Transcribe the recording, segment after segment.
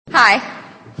Hi.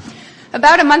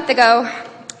 About a month ago,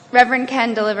 Reverend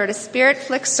Ken delivered a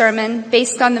spirit-flick sermon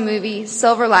based on the movie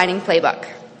Silver Lining Playbook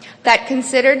that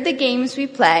considered the games we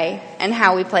play and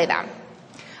how we play them.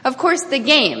 Of course, the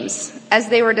games, as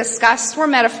they were discussed, were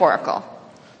metaphorical,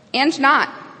 and not.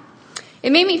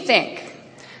 It made me think.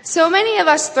 So many of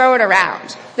us throw it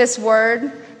around, this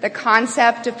word, the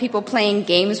concept of people playing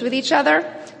games with each other,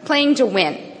 playing to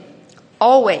win.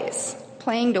 Always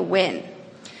playing to win.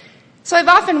 So I've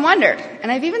often wondered,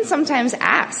 and I've even sometimes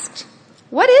asked,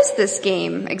 what is this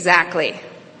game exactly?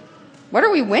 What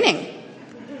are we winning?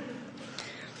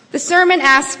 The sermon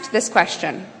asked this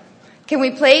question: can we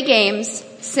play games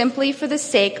simply for the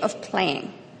sake of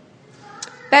playing?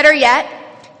 Better yet,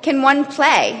 can one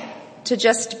play to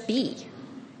just be?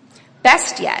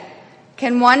 Best yet,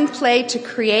 can one play to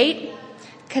create,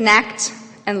 connect,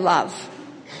 and love?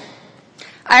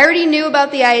 I already knew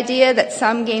about the idea that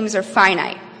some games are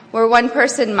finite, where one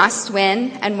person must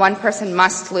win and one person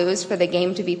must lose for the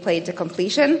game to be played to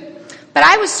completion. But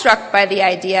I was struck by the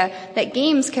idea that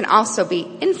games can also be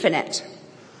infinite,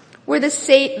 where the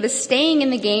staying in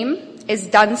the game is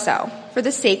done so for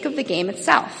the sake of the game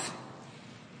itself.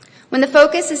 When the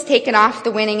focus is taken off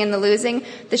the winning and the losing,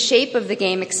 the shape of the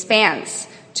game expands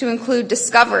to include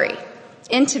discovery,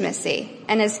 intimacy,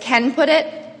 and as Ken put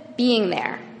it, being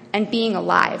there and being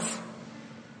alive.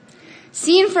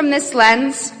 Seen from this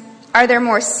lens, are there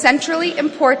more centrally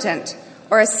important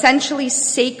or essentially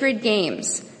sacred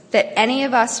games that any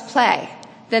of us play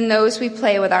than those we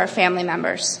play with our family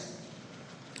members?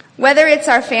 Whether it's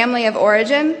our family of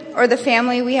origin or the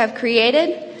family we have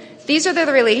created, these are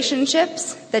the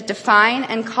relationships that define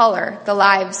and color the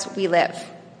lives we live.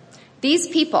 These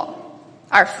people,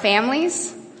 our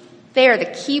families, they are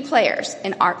the key players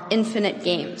in our infinite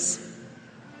games.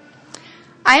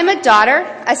 I am a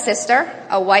daughter, a sister,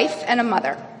 a wife, and a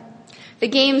mother. The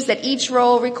games that each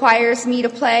role requires me to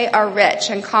play are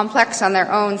rich and complex on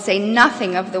their own, say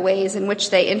nothing of the ways in which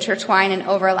they intertwine and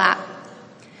overlap.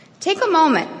 Take a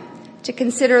moment to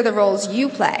consider the roles you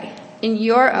play in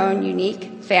your own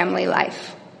unique family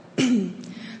life.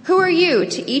 Who are you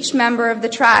to each member of the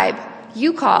tribe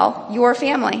you call your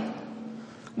family?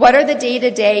 What are the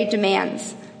day-to-day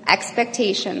demands,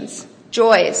 expectations,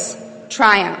 joys,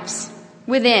 triumphs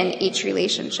within each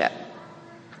relationship?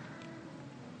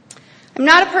 I'm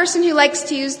not a person who likes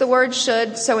to use the word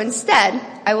should, so instead,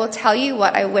 I will tell you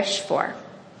what I wish for.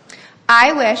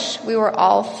 I wish we were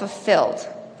all fulfilled,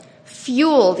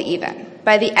 fueled even,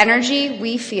 by the energy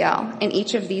we feel in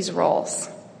each of these roles.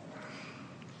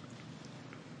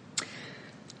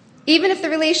 Even if the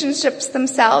relationships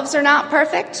themselves are not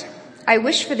perfect, I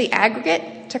wish for the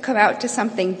aggregate to come out to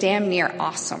something damn near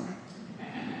awesome.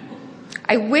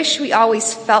 I wish we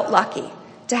always felt lucky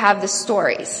to have the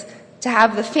stories, to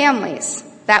have the families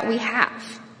that we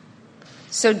have.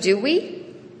 So do we?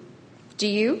 Do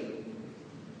you?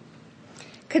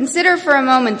 Consider for a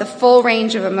moment the full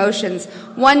range of emotions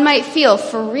one might feel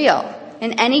for real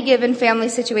in any given family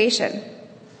situation.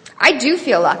 I do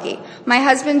feel lucky. My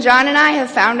husband John and I have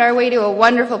found our way to a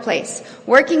wonderful place,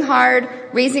 working hard,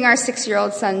 raising our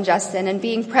 6-year-old son Justin, and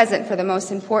being present for the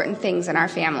most important things in our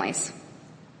families.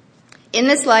 In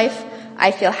this life, I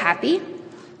feel happy,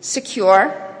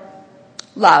 secure,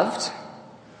 loved,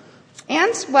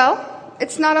 and, well,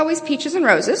 it's not always peaches and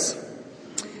roses.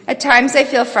 At times I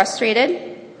feel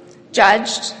frustrated,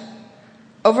 judged,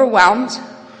 overwhelmed,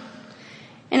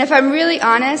 and if I'm really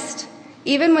honest,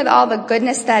 even with all the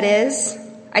goodness that is,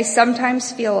 I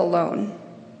sometimes feel alone,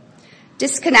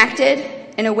 disconnected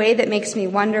in a way that makes me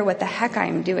wonder what the heck I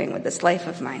am doing with this life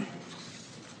of mine.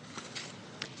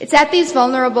 It's at these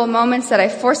vulnerable moments that I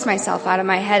force myself out of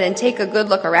my head and take a good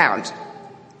look around.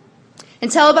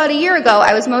 Until about a year ago,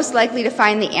 I was most likely to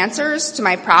find the answers to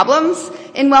my problems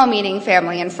in well-meaning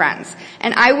family and friends,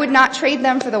 and I would not trade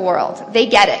them for the world. They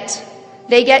get it.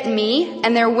 They get me,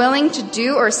 and they're willing to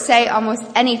do or say almost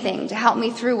anything to help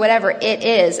me through whatever it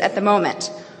is at the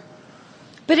moment.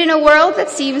 But in a world that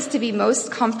seems to be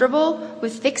most comfortable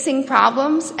with fixing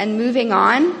problems and moving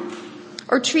on,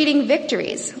 or treating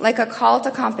victories like a call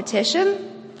to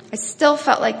competition, I still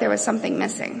felt like there was something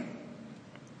missing.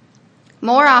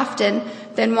 More often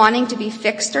than wanting to be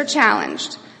fixed or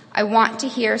challenged, I want to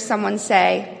hear someone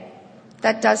say,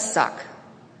 "That does suck.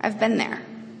 I've been there."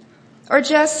 Or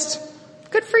just,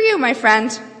 "Good for you, my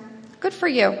friend. Good for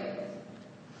you."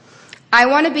 I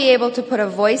want to be able to put a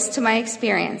voice to my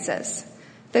experiences,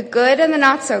 the good and the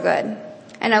not so good,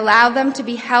 and allow them to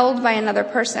be held by another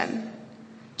person.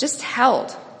 Just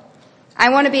held. I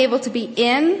want to be able to be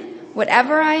in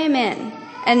whatever I am in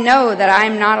and know that I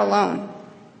am not alone.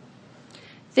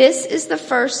 This is the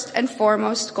first and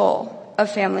foremost goal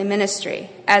of family ministry,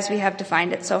 as we have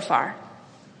defined it so far.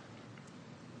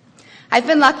 I've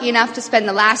been lucky enough to spend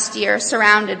the last year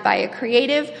surrounded by a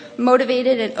creative,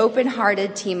 motivated, and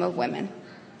open-hearted team of women.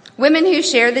 Women who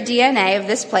share the DNA of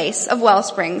this place, of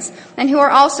Wellsprings, and who are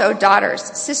also daughters,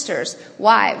 sisters,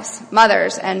 wives,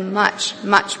 mothers, and much,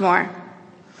 much more.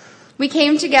 We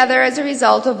came together as a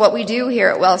result of what we do here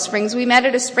at Wellsprings. We met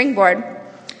at a springboard.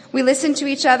 We listened to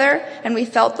each other, and we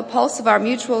felt the pulse of our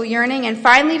mutual yearning, and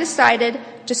finally decided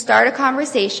to start a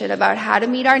conversation about how to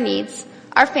meet our needs,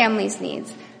 our family's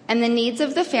needs, and the needs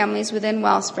of the families within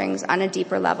Wellsprings on a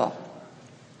deeper level.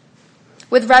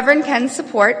 With Reverend Ken's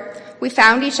support, we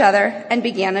found each other and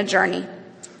began a journey,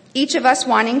 each of us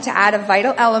wanting to add a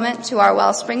vital element to our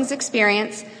Wellsprings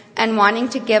experience and wanting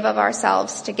to give of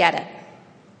ourselves to get it.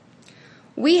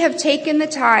 We have taken the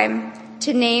time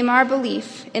to name our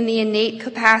belief in the innate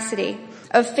capacity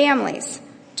of families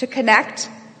to connect,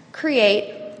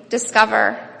 create,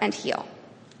 discover, and heal.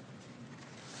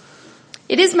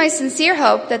 It is my sincere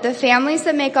hope that the families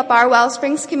that make up our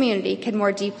Wellsprings community can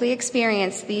more deeply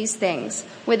experience these things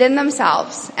within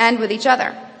themselves and with each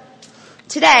other.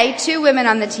 Today, 2 women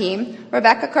on the team,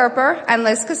 Rebecca Kerper and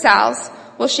Liz Casals,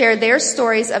 will share their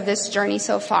stories of this journey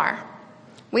so far.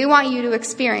 We want you to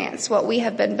experience what we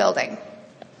have been building.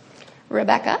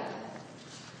 Rebecca?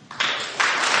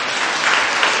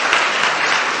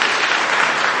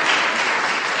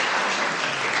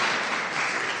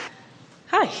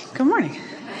 Hi, good morning.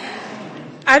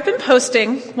 I've been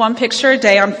posting one picture a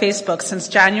day on Facebook since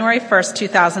January 1st,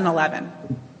 2011.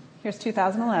 Here's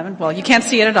 2011. Well, you can't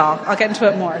see it at all. I'll get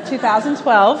into it more.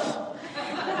 2012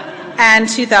 and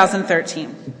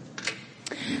 2013.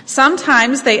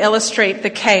 Sometimes they illustrate the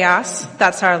chaos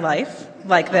that's our life,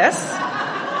 like this.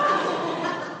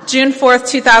 June 4th,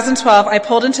 2012, I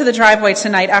pulled into the driveway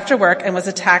tonight after work and was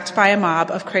attacked by a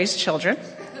mob of crazed children.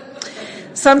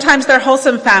 Sometimes they're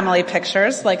wholesome family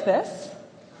pictures, like this.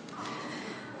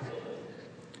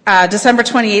 December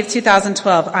 28th,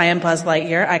 2012, I am Buzz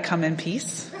Lightyear, I come in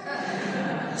peace.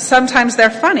 Sometimes they're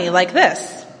funny, like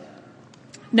this.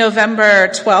 November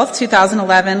 12th,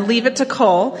 2011, leave it to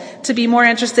Cole to be more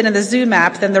interested in the zoo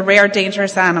map than the rare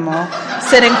dangerous animal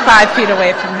sitting 5 feet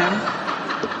away from him.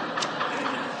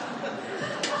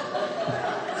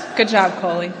 Good job,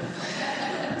 Coley.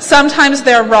 Sometimes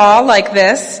they're raw, like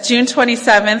this. June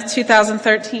 27th,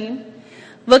 2013.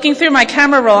 Looking through my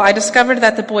camera roll, I discovered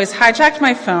that the boys hijacked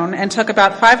my phone and took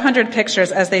about 500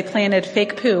 pictures as they planted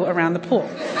fake poo around the pool.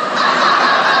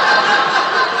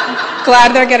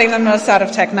 Glad they're getting the most out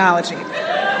of technology.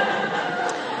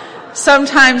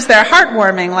 Sometimes they're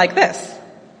heartwarming, like this.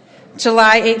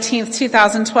 July 18th,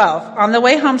 2012. On the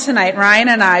way home tonight, Ryan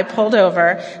and I pulled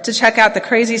over to check out the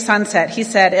crazy sunset. He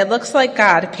said, "It looks like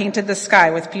God painted the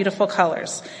sky with beautiful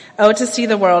colors. Oh, to see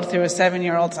the world through a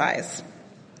 7-year-old's eyes."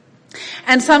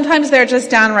 And sometimes they're just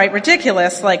downright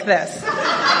ridiculous, like this.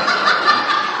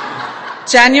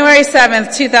 January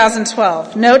 7th,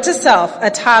 2012. Note to self, a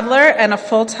toddler and a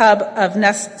full tub of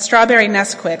strawberry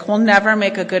Nesquik will never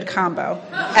make a good combo,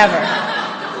 ever.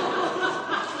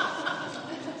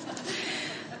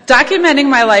 Documenting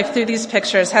my life through these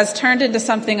pictures has turned into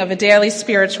something of a daily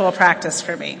spiritual practice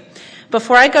for me.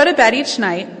 Before I go to bed each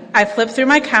night, I flip through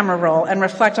my camera roll and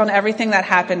reflect on everything that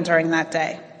happened during that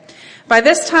day. By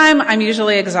this time, I'm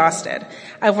usually exhausted.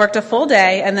 I've worked a full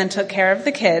day and then took care of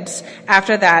the kids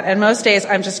after that, and most days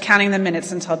I'm just counting the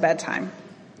minutes until bedtime.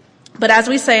 But as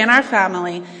we say in our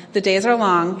family, the days are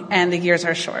long and the years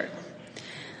are short.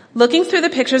 Looking through the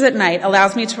pictures at night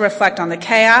allows me to reflect on the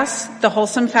chaos, the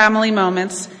wholesome family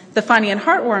moments, the funny and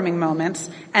heartwarming moments,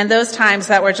 and those times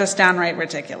that were just downright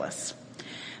ridiculous.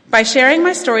 By sharing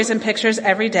my stories and pictures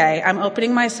every day, I'm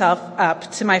opening myself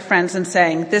up to my friends and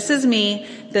saying, this is me,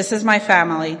 this is my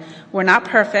family. We're not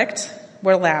perfect,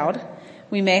 we're loud.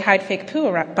 We may hide fake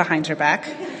poo behind your back.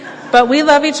 But we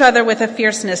love each other with a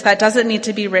fierceness that doesn't need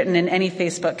to be written in any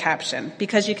Facebook caption,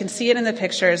 because you can see it in the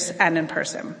pictures and in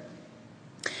person.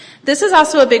 This is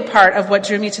also a big part of what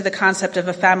drew me to the concept of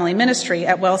a family ministry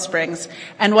at Wellsprings,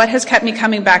 and what has kept me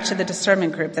coming back to the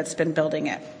discernment group that's been building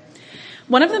it.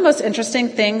 One of the most interesting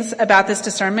things about this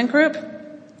discernment group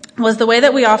was the way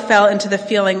that we all fell into the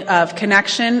feeling of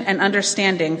connection and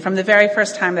understanding from the very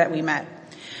first time that we met.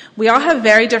 We all have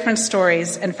very different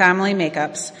stories and family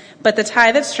makeups, but the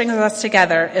tie that strings us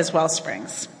together is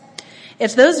Wellsprings.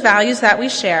 It's those values that we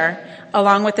share,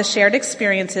 along with the shared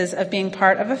experiences of being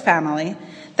part of a family,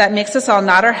 that makes us all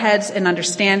nod our heads in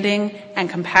understanding and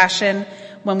compassion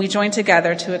when we join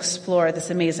together to explore this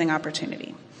amazing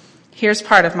opportunity. Here's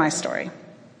part of my story.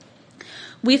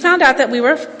 We found out that we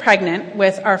were pregnant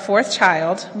with our fourth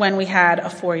child when we had a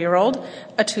 4-year-old,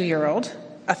 a 2-year-old,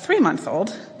 a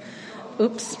 3-month-old.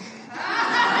 Oops.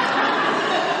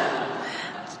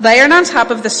 Layered on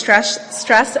top of the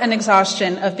stress and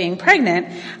exhaustion of being pregnant,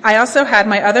 I also had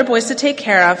my other boys to take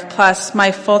care of, plus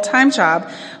my full-time job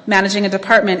managing a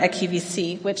department at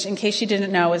QVC, which, in case you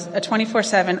didn't know, is a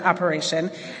 24/7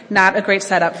 operation, not a great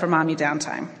setup for mommy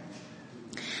downtime.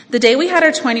 The day we had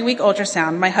our 20-week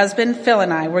ultrasound, my husband, Phil,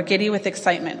 and I were giddy with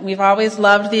excitement. We've always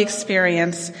loved the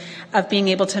experience of being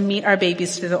able to meet our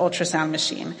babies through the ultrasound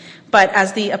machine. But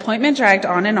as the appointment dragged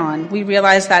on, we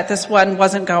realized that this one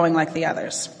wasn't going like the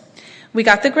others. We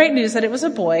got the great news that it was a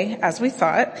boy, as we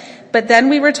thought, but then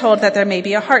we were told that there may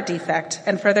be a heart defect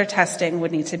and further testing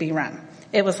would need to be run.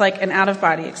 It was like an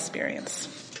out-of-body experience.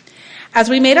 As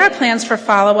we made our plans for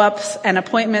follow-ups and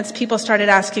appointments, people started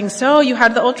asking, "So, you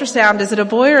had the ultrasound, is it a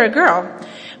boy or a girl?"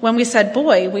 When we said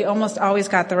boy, we almost always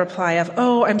got the reply of,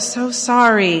 "Oh, I'm so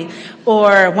sorry,"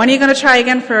 or "When are you going to try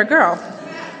again for a girl?"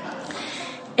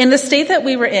 In the state that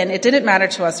we were in, it didn't matter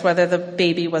to us whether the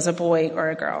baby was a boy or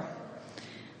a girl.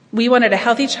 We wanted a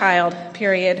healthy child,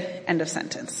 period, end of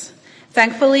sentence.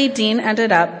 Thankfully, Dean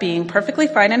ended up being perfectly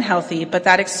fine and healthy, but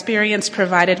that experience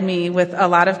provided me with a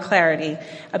lot of clarity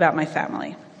about my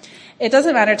family. It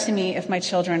doesn't matter to me if my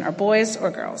children are boys or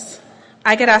girls.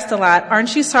 I get asked a lot,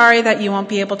 "Aren't you sorry that you won't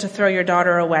be able to throw your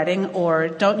daughter a wedding?" Or,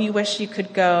 "Don't you wish you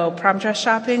could go prom dress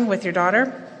shopping with your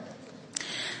daughter?"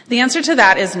 The answer to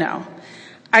that is no.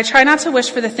 I try not to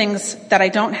wish for the things that I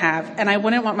don't have, and I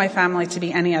wouldn't want my family to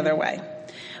be any other way.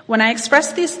 When I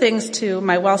express these things to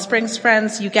my Wellsprings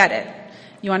friends, you get it.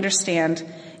 You understand.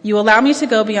 You allow me to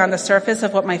go beyond the surface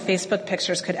of what my Facebook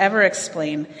pictures could ever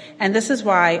explain, and this is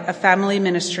why a family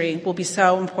ministry will be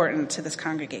so important to this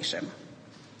congregation.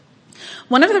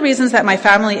 One of the reasons that my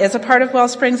family is a part of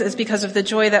Wellsprings is because of the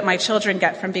joy that my children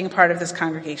get from being part of this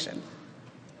congregation.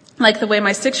 Like the way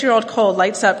my 6-year-old Cole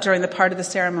lights up during the part of the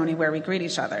ceremony where we greet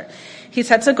each other. He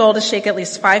sets a goal to shake at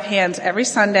least 5 hands every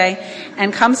Sunday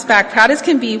and comes back proud as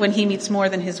can be when he meets more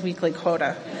than his weekly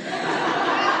quota.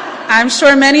 I'm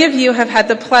sure many of you have had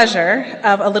the pleasure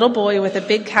of a little boy with a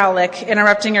big cowlick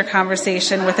interrupting your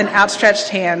conversation with an outstretched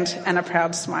hand and a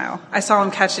proud smile. I saw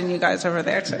him catching you guys over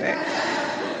there today.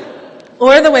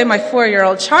 Or the way my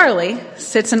 4-year-old Charlie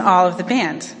sits in awe of the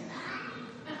band.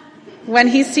 When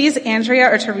he sees Andrea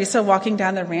or Teresa walking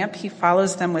down the ramp, he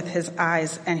follows them with his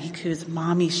eyes and he coos,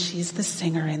 "Mommy, she's the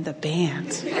singer in the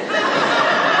band."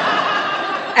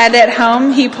 And at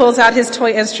home, he pulls out his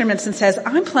toy instruments and says,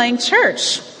 "I'm playing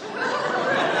church."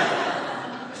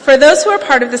 For those who are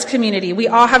part of this community, we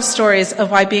all have stories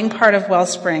of why being part of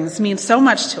Wellsprings means so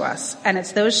much to us, and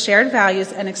it's those shared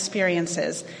values and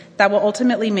experiences that will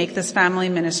ultimately make this family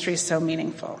ministry so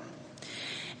meaningful.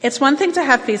 It's one thing to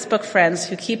have Facebook friends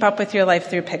who keep up with your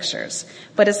life through pictures,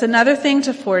 but it's another thing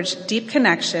to forge deep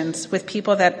connections with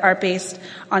people that are based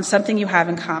on something you have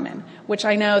in common, which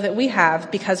I know that we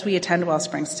have because we attend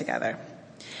Wellsprings together.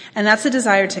 And that's a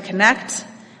desire to connect,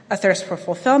 a thirst for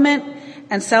fulfillment,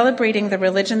 and celebrating the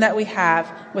religion that we have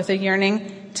with a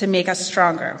yearning to make us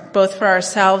stronger, both for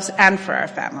ourselves and for our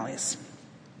families.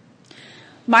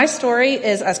 My story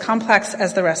is as complex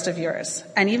as the rest of yours,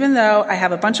 and even though I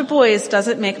have a bunch of boys,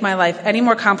 doesn't make my life any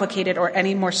more complicated or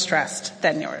any more stressed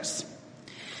than yours.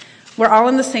 We're all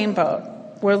in the same boat.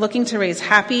 We're looking to raise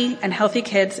happy and healthy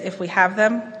kids if we have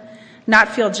them,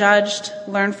 not feel judged,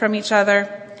 learn from each other,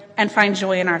 and find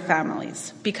joy in our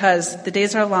families, because the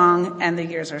days are long and the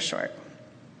years are short.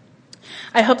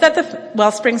 I hope that the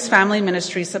Wellsprings Family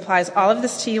Ministry supplies all of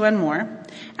this to you and more,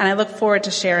 and I look forward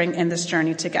to sharing in this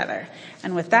journey together.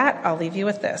 And with that, I'll leave you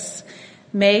with this.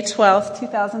 May 12th,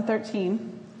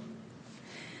 2013.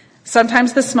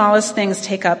 Sometimes the smallest things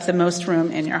take up the most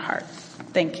room in your heart.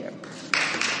 Thank you.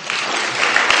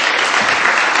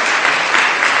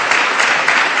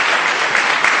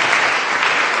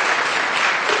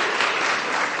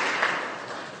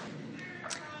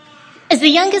 As the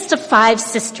youngest of 5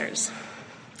 sisters,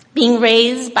 being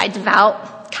raised by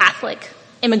devout Catholic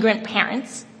immigrant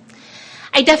parents,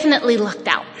 I definitely lucked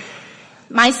out.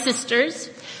 My sisters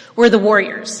were the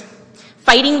warriors,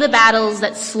 fighting the battles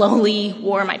that slowly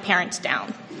wore my parents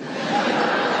down.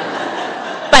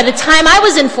 By the time I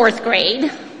was in 4th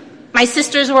grade, my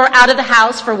sisters were out of the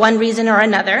house for one reason or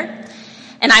another,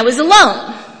 and I was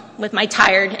alone with my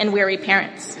tired and weary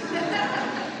parents.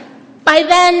 By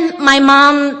then, my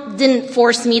mom didn't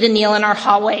force me to kneel in our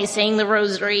hallway saying the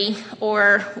rosary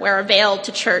or wear a veil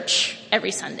to church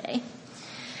every Sunday.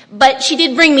 But she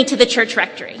did bring me to the church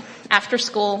rectory after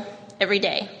school every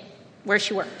day, where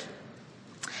she worked.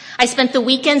 I spent the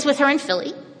weekends with her in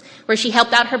Philly, where she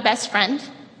helped out her best friend,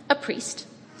 a priest,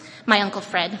 my Uncle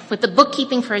Fred, with the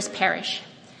bookkeeping for his parish.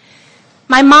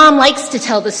 My mom likes to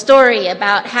tell the story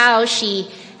about how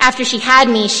after she had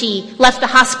me, she left the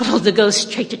hospital to go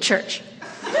straight to church.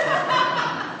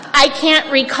 I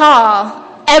can't recall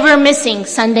ever missing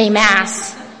Sunday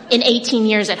Mass in 18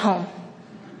 years at home.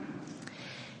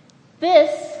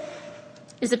 This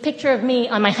is a picture of me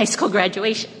on my high school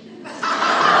graduation.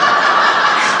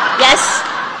 Yes,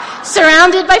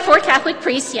 surrounded by 4 Catholic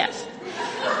priests, yes.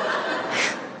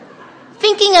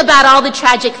 Thinking about all the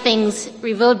tragic things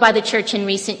revealed by the church in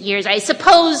recent years, I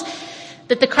suppose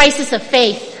that the crisis of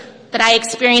faith that I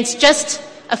experienced just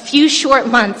a few short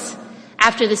months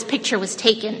after this picture was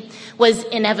taken was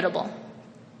inevitable.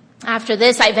 After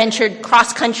this, I ventured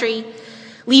cross-country,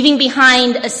 leaving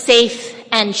behind a safe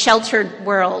and sheltered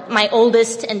world, my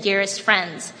oldest and dearest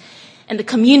friends, and the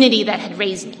community that had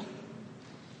raised me.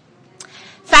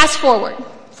 Fast forward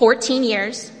 14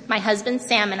 years, my husband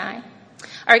Sam and I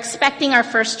are expecting our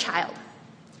first child.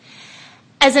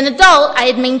 As an adult, I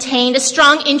had maintained a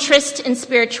strong interest in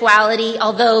spirituality,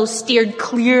 although steered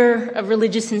clear of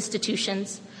religious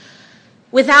institutions.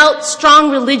 Without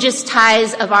strong religious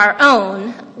ties of our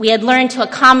own, we had learned to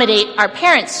accommodate our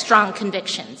parents' strong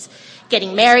convictions,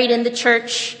 getting married in the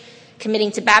church,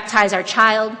 committing to baptize our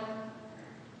child,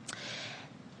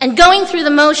 and going through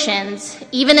the motions,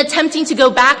 even attempting to go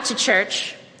back to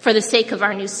church for the sake of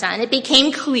our new son. It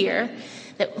became clear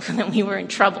that we were in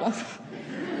trouble.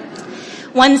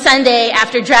 One Sunday,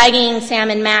 after dragging Sam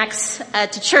and Max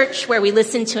to church where we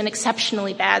listened to an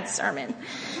exceptionally bad sermon,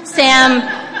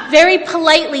 Sam very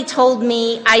politely told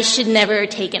me I should never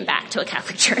take him back to a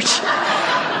Catholic church.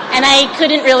 And I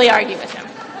couldn't really argue with him.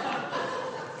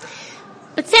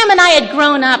 But Sam and I had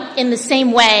grown up in the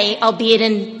same way, albeit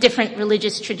in different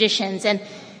religious traditions, and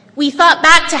we thought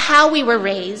back to how we were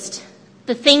raised,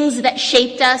 the things that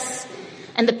shaped us,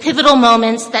 and the pivotal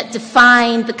moments that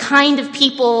defined the kind of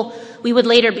people we would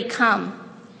later become.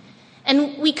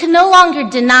 And we could no longer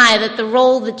deny that the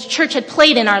role the church had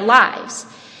played in our lives.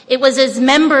 It was as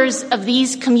members of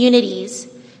these communities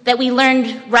that we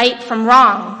learned right from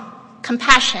wrong,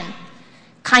 compassion,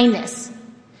 kindness,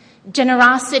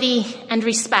 generosity, and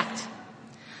respect.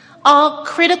 All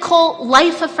critical,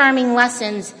 life-affirming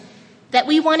lessons that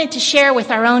we wanted to share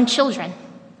with our own children.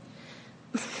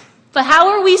 But how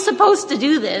are we supposed to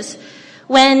do this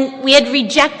when we had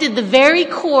rejected the very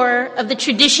core of the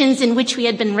traditions in which we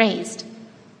had been raised?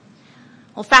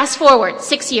 Well, fast forward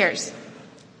 6 years.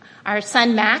 Our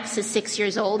son Max is 6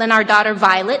 years old, and our daughter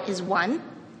Violet is 1.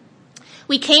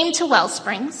 We came to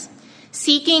Wellsprings,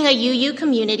 seeking a UU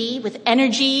community with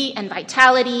energy and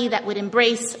vitality that would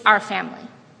embrace our family.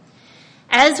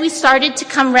 As we started to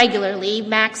come regularly,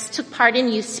 Max took part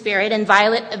in Youth Spirit, and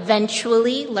Violet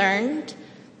eventually learned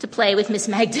to play with Miss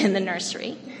Magda in the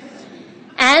nursery.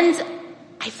 And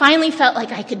I finally felt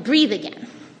like I could breathe again.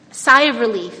 A sigh of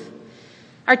relief.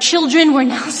 Our children were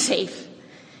now safe,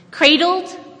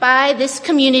 cradled by this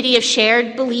community of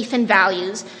shared belief and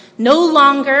values. No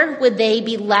longer would they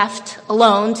be left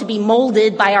alone to be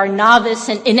molded by our novice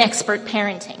and inexpert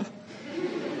parenting.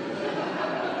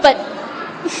 But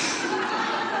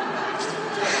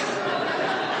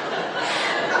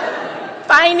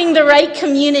finding the right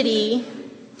community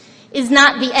is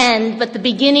not the end, but the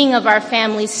beginning of our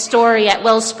family's story at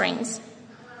Wellsprings.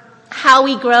 How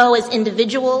we grow as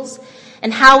individuals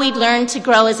and how we learn to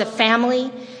grow as a family,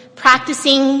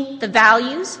 practicing the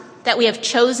values that we have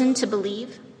chosen to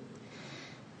believe.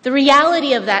 The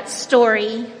reality of that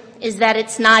story is that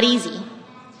it's not easy.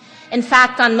 In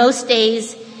fact, on most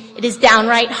days, it is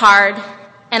downright hard,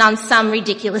 and on some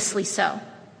ridiculously so.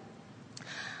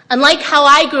 Unlike how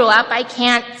I grew up, I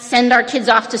can't send our kids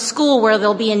off to school where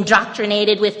they'll be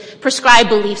indoctrinated with prescribed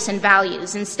beliefs and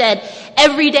values. Instead,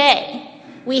 every day,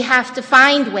 we have to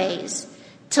find ways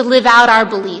to live out our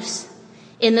beliefs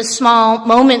in the small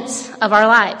moments of our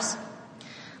lives,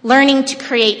 learning to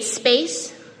create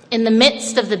space in the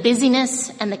midst of the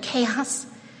busyness and the chaos,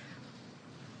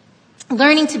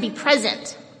 learning to be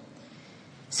present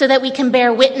so that we can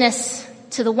bear witness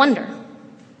to the wonder,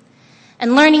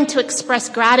 and learning to express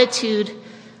gratitude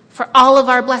for all of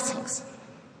our blessings.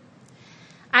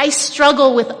 I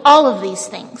struggle with all of these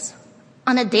things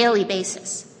on a daily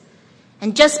basis.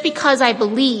 And just because I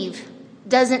believe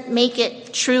doesn't make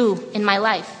it true in my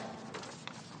life.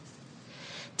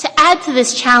 To add to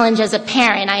this challenge as a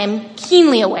parent, I am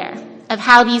keenly aware of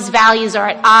how these values are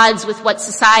at odds with what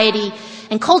society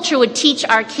and culture would teach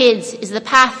our kids is the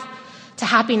path to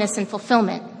happiness and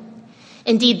fulfillment.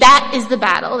 Indeed, that is the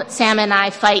battle that Sam and I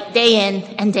fight day in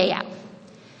and day out.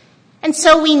 And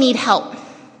so we need help,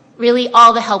 really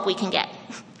all the help we can get.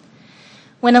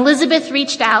 When Elizabeth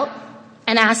reached out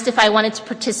and asked if I wanted to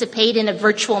participate in a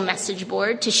virtual message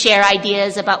board to share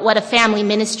ideas about what a family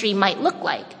ministry might look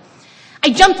like,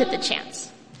 I jumped at the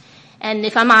chance. And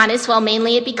if I'm honest, well,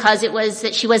 mainly because it was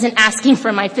that she wasn't asking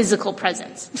for my physical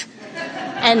presence,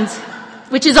 and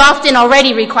which is often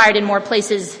already required in more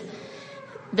places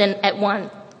than at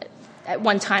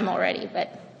one time already.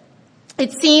 But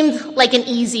it seemed like an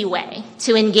easy way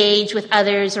to engage with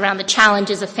others around the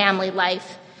challenges of family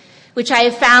life, which I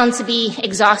have found to be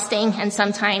exhausting and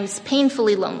sometimes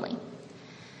painfully lonely.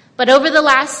 But over the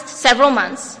last several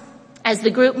months, as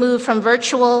the group moved from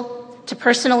virtual to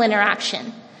personal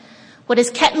interaction, what has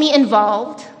kept me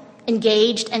involved,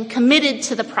 engaged, and committed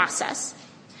to the process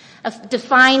of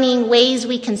defining ways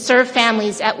we can serve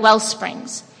families at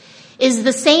Wellsprings is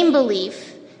the same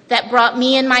belief that brought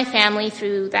me and my family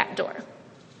through that door.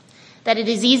 That it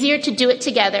is easier to do it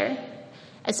together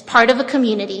as part of a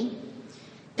community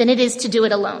than it is to do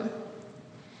it alone.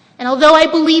 And although I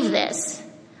believe this,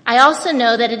 I also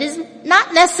know that it is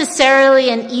not necessarily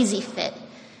an easy fit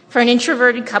for an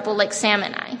introverted couple like Sam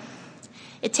and I.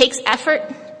 It takes effort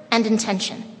and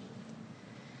intention.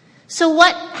 So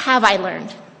what have I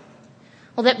learned?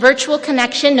 Well, that virtual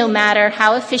connection, no matter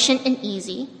how efficient and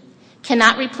easy,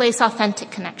 cannot replace authentic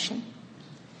connection.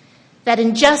 That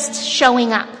in just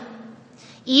showing up,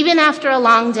 even after a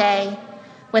long day,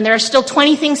 when there are still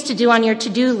 20 things to do on your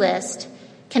to-do list,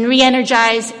 can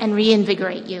re-energize and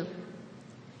reinvigorate you.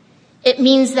 It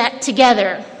means that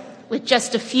together, with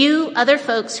just a few other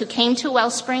folks who came to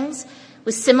Wellsprings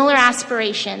with similar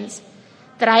aspirations,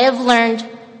 that I have learned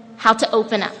how to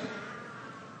open up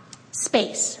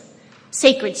space,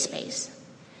 sacred space,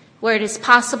 where it is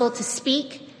possible to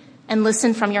speak and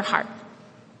listen from your heart.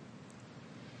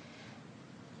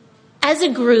 As a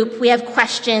group, we have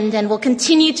questioned and will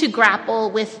continue to grapple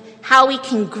with how we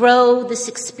can grow this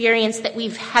experience that we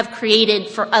have created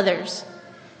for others.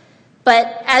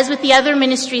 But as with the other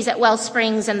ministries at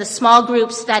Wellsprings and the small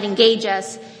groups that engage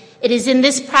us, it is in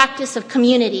this practice of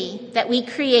community that we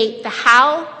create the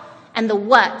how and the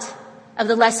what of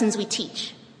the lessons we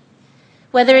teach.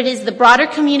 Whether it is the broader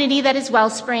community that is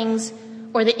Wellsprings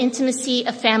or the intimacy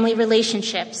of family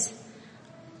relationships,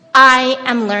 I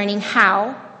am learning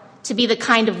how to be the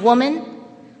kind of woman,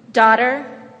 daughter,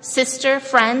 sister,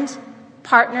 friend,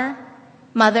 partner,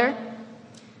 mother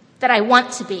that I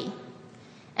want to be.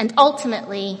 And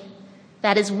ultimately,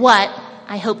 that is what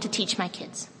I hope to teach my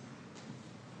kids.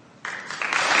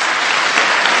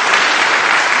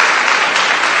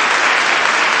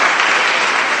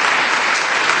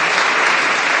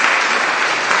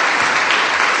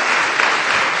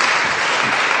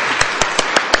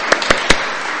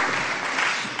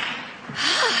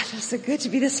 So good to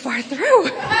be this far through.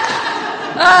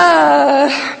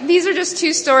 These are just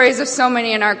two stories of so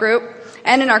many in our group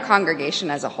and in our congregation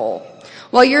as a whole.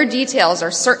 While your details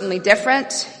are certainly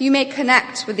different, you may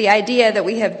connect with the idea that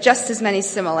we have just as many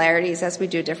similarities as we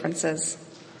do differences.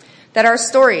 That our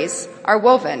stories are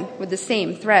woven with the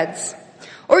same threads.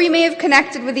 Or you may have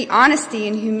connected with the honesty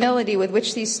and humility with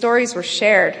which these stories were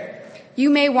shared. You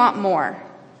may want more,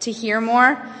 to hear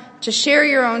more, to share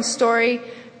your own story,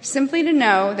 simply to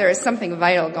know there is something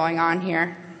vital going on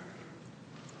here.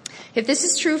 If this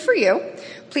is true for you,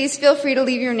 please feel free to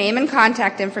leave your name and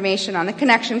contact information on the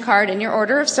connection card in your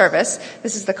order of service.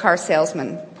 This is the car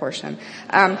salesman portion.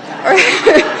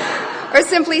 Or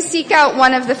simply seek out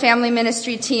one of the family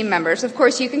ministry team members. Of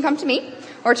course, you can come to me,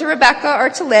 or to Rebecca, or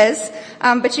to Liz,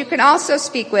 but you can also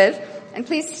speak with, and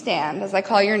please stand as I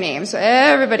call your name so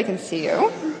everybody can see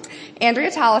you,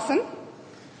 Andrea Tollison,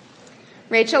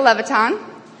 Rachel Leviton,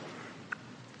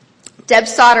 Deb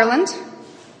Soderland,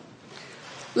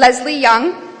 Leslie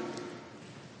Young,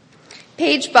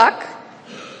 Paige Buck,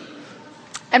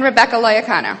 and Rebecca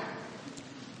Loyacano.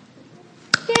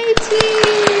 Yay,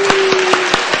 team!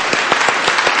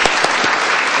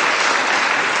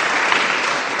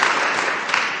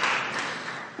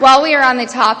 While we are on the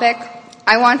topic,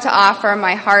 I want to offer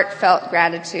my heartfelt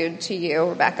gratitude to you,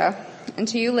 Rebecca, and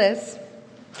to you, Liz,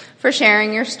 for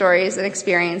sharing your stories and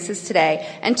experiences today,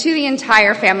 and to the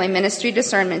entire Family Ministry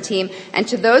Discernment team, and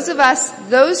to those of us,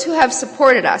 those who have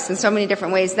supported us in so many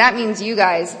different ways. That means you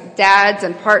guys, dads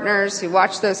and partners who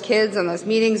watch those kids on those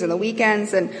meetings and the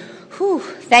weekends, and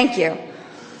thank you.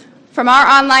 From our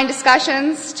online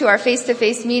discussions, to our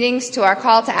face-to-face meetings, to our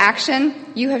call to action,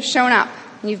 you have shown up,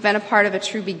 and you've been a part of a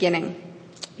true beginning.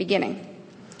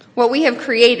 What we have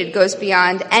created goes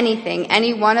beyond anything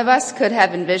any one of us could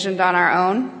have envisioned on our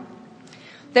own.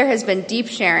 There has been deep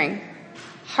sharing,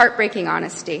 heartbreaking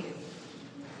honesty,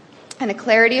 and a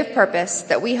clarity of purpose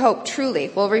that we hope truly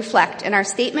will reflect in our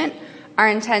statement, our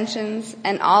intentions,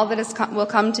 and all that will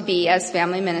come to be as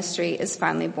family ministry is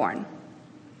finally born.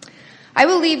 I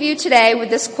will leave you today with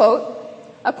this quote,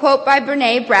 a quote by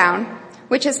Brené Brown,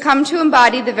 which has come to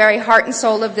embody the very heart and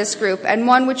soul of this group, and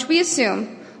one which we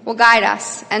assume will guide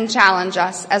us and challenge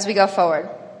us as we go forward.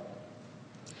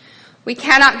 We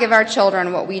cannot give our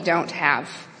children what we don't have.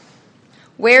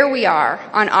 Where we are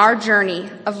on our journey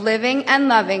of living and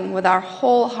loving with our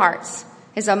whole hearts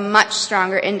is a much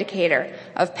stronger indicator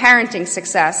of parenting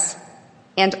success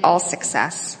and all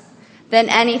success than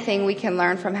anything we can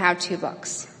learn from how-to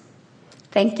books.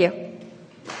 Thank you.